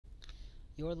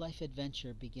Your life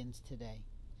adventure begins today.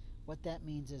 What that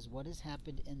means is what has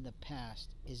happened in the past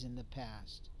is in the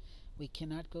past. We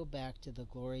cannot go back to the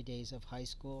glory days of high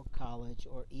school, college,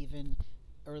 or even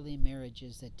early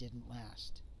marriages that didn't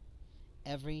last.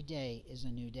 Every day is a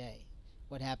new day.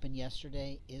 What happened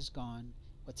yesterday is gone.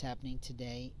 What's happening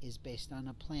today is based on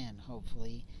a plan,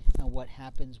 hopefully, and what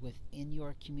happens within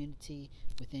your community,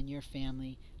 within your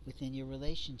family, within your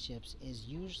relationships is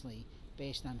usually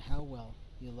based on how well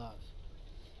you love.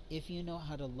 If you know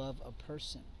how to love a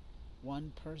person,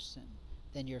 one person,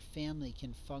 then your family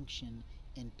can function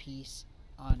in peace,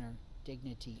 honor,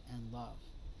 dignity, and love.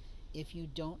 If you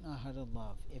don't know how to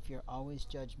love, if you're always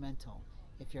judgmental,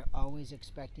 if you're always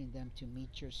expecting them to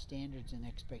meet your standards and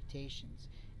expectations,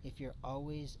 if you're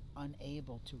always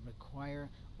unable to require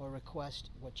or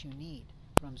request what you need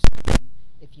from someone,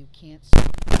 if you can't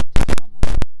speak to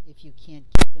someone, if you can't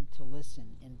get them to listen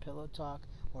in pillow talk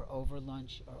or over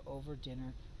lunch or over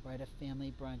dinner or at a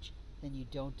family brunch, then you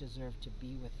don't deserve to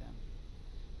be with them.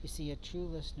 You see, a true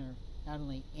listener not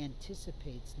only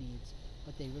anticipates needs,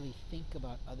 but they really think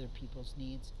about other people's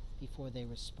needs before they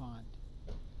respond.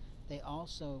 They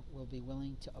also will be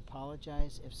willing to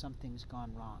apologize if something's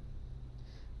gone wrong.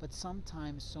 But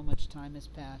sometimes so much time has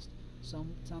passed,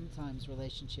 sometimes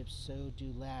relationships so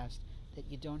do last that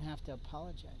you don't have to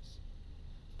apologize.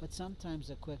 But sometimes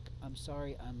a quick "I'm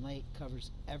sorry I'm late"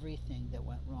 covers everything that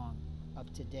went wrong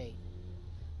up to date.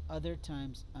 Other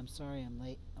times, "I'm sorry I'm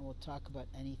late," and we'll talk about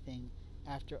anything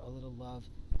after a little love,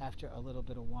 after a little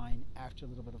bit of wine, after a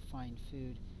little bit of fine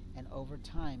food, and over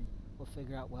time we'll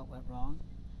figure out what went wrong,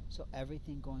 so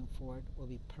everything going forward will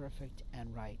be perfect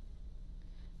and right.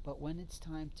 But when it's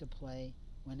time to play,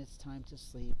 when it's time to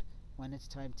sleep, when it's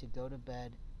time to go to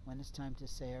bed, when it's time to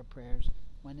say our prayers,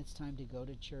 when it's time to go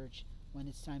to church, when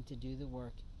it's time to do the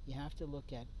work, you have to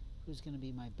look at who's going to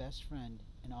be my best friend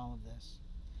in all of this.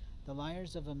 The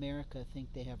liars of America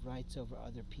think they have rights over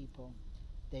other people.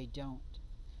 They don't.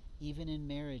 Even in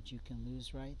marriage, you can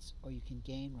lose rights or you can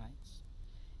gain rights.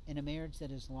 In a marriage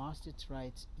that has lost its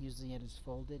rights, usually it is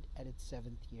folded at its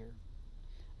 7th year.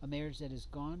 A marriage that has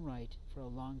gone right for a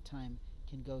long time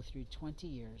can go through 20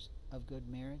 years of good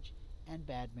marriage and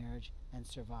bad marriage and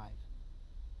survive.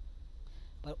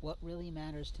 But what really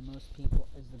matters to most people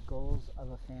is the goals of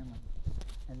a family.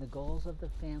 And the goals of the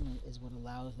family is what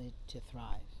allows it to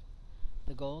thrive.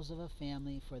 The goals of a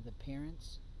family for the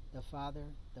parents, the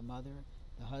father, the mother,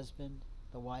 the husband,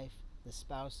 the wife, the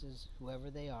spouses, whoever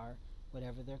they are,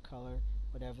 whatever their color,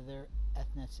 whatever their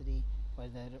ethnicity,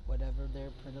 whatever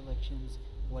their predilections,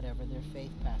 whatever their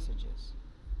faith passages.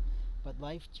 But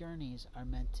life journeys are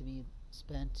meant to be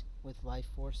spent with life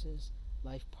forces,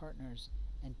 life partners,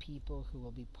 and people who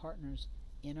will be partners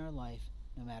in our life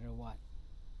no matter what.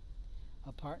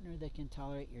 A partner that can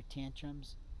tolerate your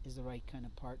tantrums is the right kind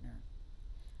of partner.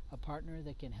 A partner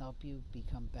that can help you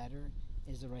become better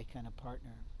is the right kind of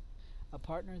partner. A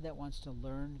partner that wants to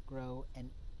learn, grow,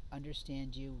 and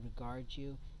understand you, regard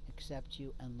you, accept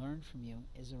you, and learn from you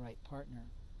is the right partner.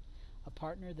 A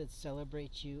partner that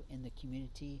celebrates you in the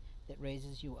community, that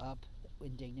raises you up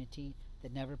in dignity,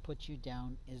 that never puts you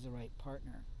down is the right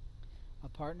partner. A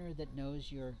partner that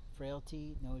knows your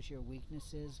frailty, knows your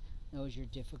weaknesses, knows your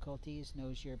difficulties,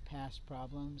 knows your past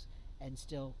problems, and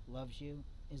still loves you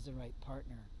is the right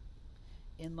partner.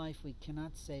 In life, we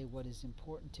cannot say what is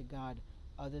important to God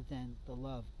other than the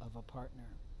love of a partner.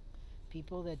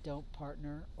 People that don't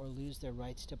partner or lose their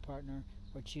rights to partner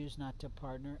or choose not to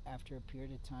partner after a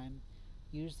period of time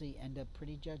usually end up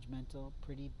pretty judgmental,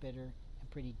 pretty bitter,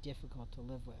 and pretty difficult to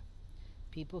live with.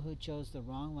 People who chose the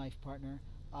wrong life partner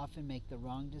often make the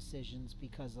wrong decisions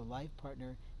because the life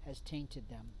partner has tainted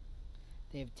them.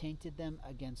 They have tainted them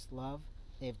against love.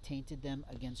 They have tainted them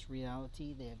against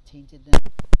reality. They have tainted them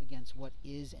against what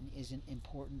is and isn't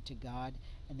important to God.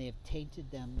 And they have tainted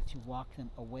them to walk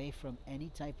them away from any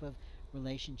type of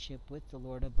relationship with the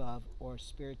Lord above or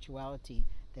spirituality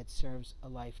that serves a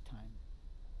lifetime.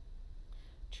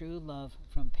 True love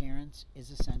from parents is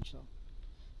essential.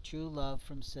 True love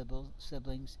from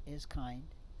siblings is kind.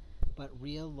 But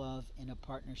real love in a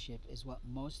partnership is what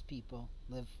most people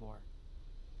live for.